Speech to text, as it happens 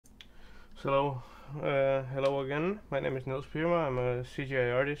Hello again. My name is Niels Pirma. I'm a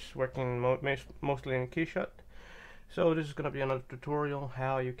CGI artist working mostly in Keyshot. So this is gonna be another tutorial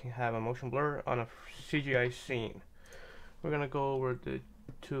how you can have a motion blur on a CGI scene. We're gonna go over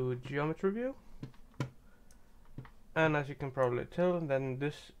to geometry view, and as you can probably tell, then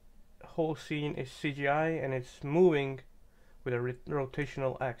this whole scene is CGI and it's moving with a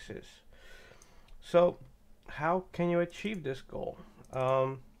rotational axis. So how can you achieve this goal?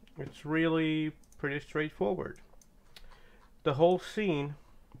 It's really pretty straightforward. The whole scene,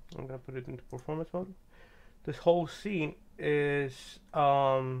 I'm gonna put it into performance mode. This whole scene is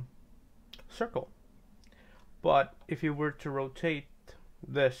circle, but if you were to rotate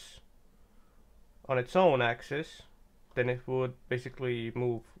this on its own axis, then it would basically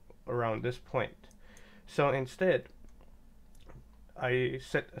move around this point. So instead, I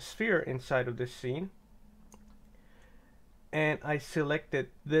set a sphere inside of this scene, and I selected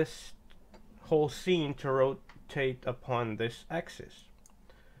this whole scene to rotate upon this axis.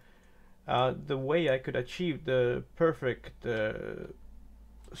 The way I could achieve the perfect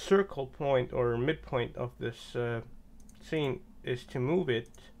circle point or midpoint of this scene is to move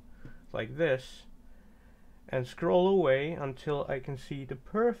it like this and scroll away until I can see the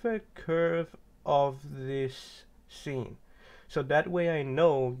perfect curve of this scene. So that way I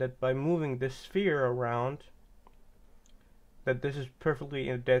know that by moving this sphere around, that this is perfectly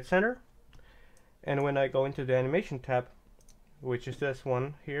in the dead center. And when I go into the animation tab, which is this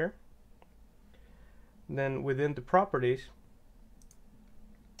one here, then within the properties,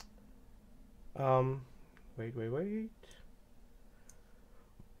 wait.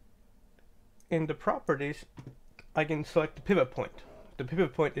 In the properties, I can select the pivot point. The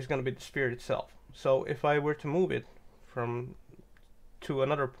pivot point is going to be the sphere itself. So if I were to move it from to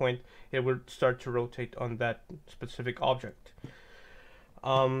another point, it would start to rotate on that specific object.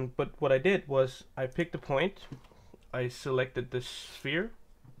 But what I did was I picked a point, I selected this sphere,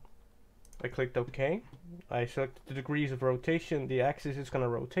 I clicked OK, I selected the degrees of rotation the axis is going to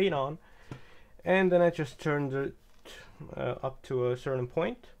rotate on, and then I just turned it up to a certain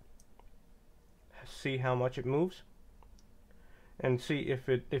point, see how much it moves, and see if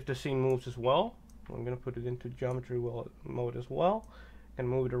the scene moves as well. I'm going to put it into geometry mode as well and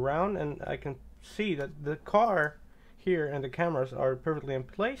move it around, and I can see that the car here and the cameras are perfectly in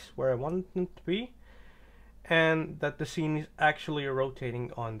place where I want them to be, and that the scene is actually rotating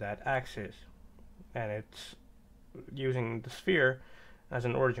on that axis, and it's using the sphere as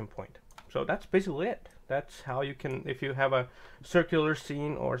an origin point. So that's basically it. That's how you can, if you have a circular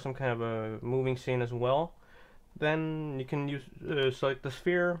scene or some kind of a moving scene as well, then you can use select the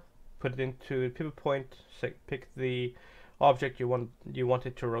sphere, put it into the pivot point, pick the object you want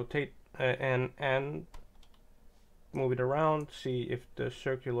it to rotate, and move it around, see if the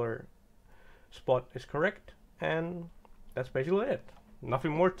circular spot is correct, and that's basically it.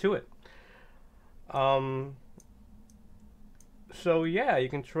 Nothing more to it. So yeah, you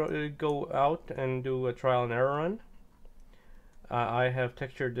can go out and do a trial and error run. I have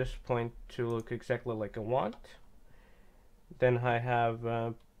textured this point to look exactly like I want. Then I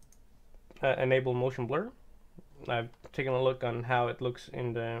have enable motion blur. I've taken a look on how it looks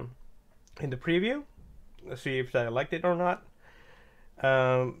in the preview. Let's see if I liked it or not.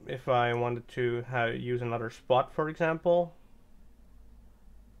 If I wanted to use another spot, for example,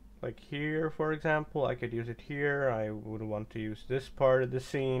 like here, for example, I could use it here. I would want to use this part of the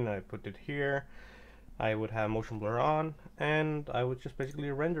scene. I put it here. I would have motion blur on, and I would just basically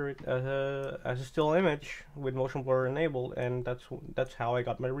render it as a still image with motion blur enabled, and that's how I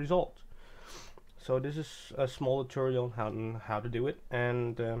got my result. So this is a small tutorial on how to do it,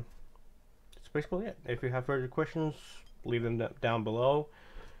 and that's basically it. If you have further questions, leave them down below.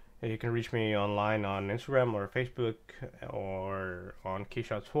 You can reach me online on Instagram or Facebook or on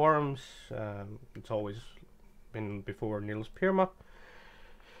Keyshot's forums. It's always been before Niels Pirma.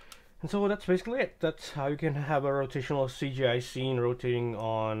 And so that's basically it. That's how you can have a rotational CGI scene rotating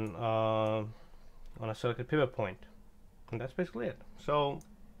on a selected pivot point. And that's basically it. So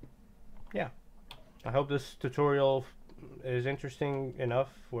yeah, I hope this tutorial is interesting enough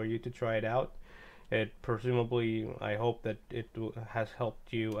for you to try it out. I hope that it has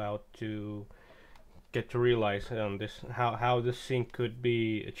helped you out to get to realize how this scene could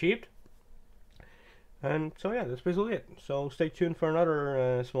be achieved. And so yeah, that's basically it. So stay tuned for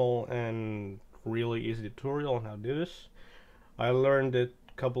another small and really easy tutorial on how to do this. I learned it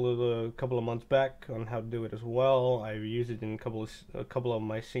a couple of months back on how to do it as well. I've used it in a couple of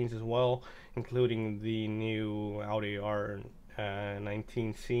my scenes as well, including the new Audi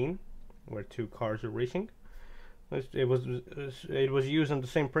R19 scene where two cars are racing. It was used on the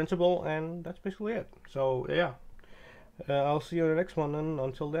same principle, and that's basically it. So yeah, I'll see you in the next one, and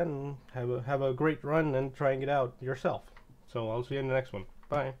until then, have a great run and trying it out yourself. So I'll see you in the next one.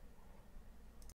 Bye.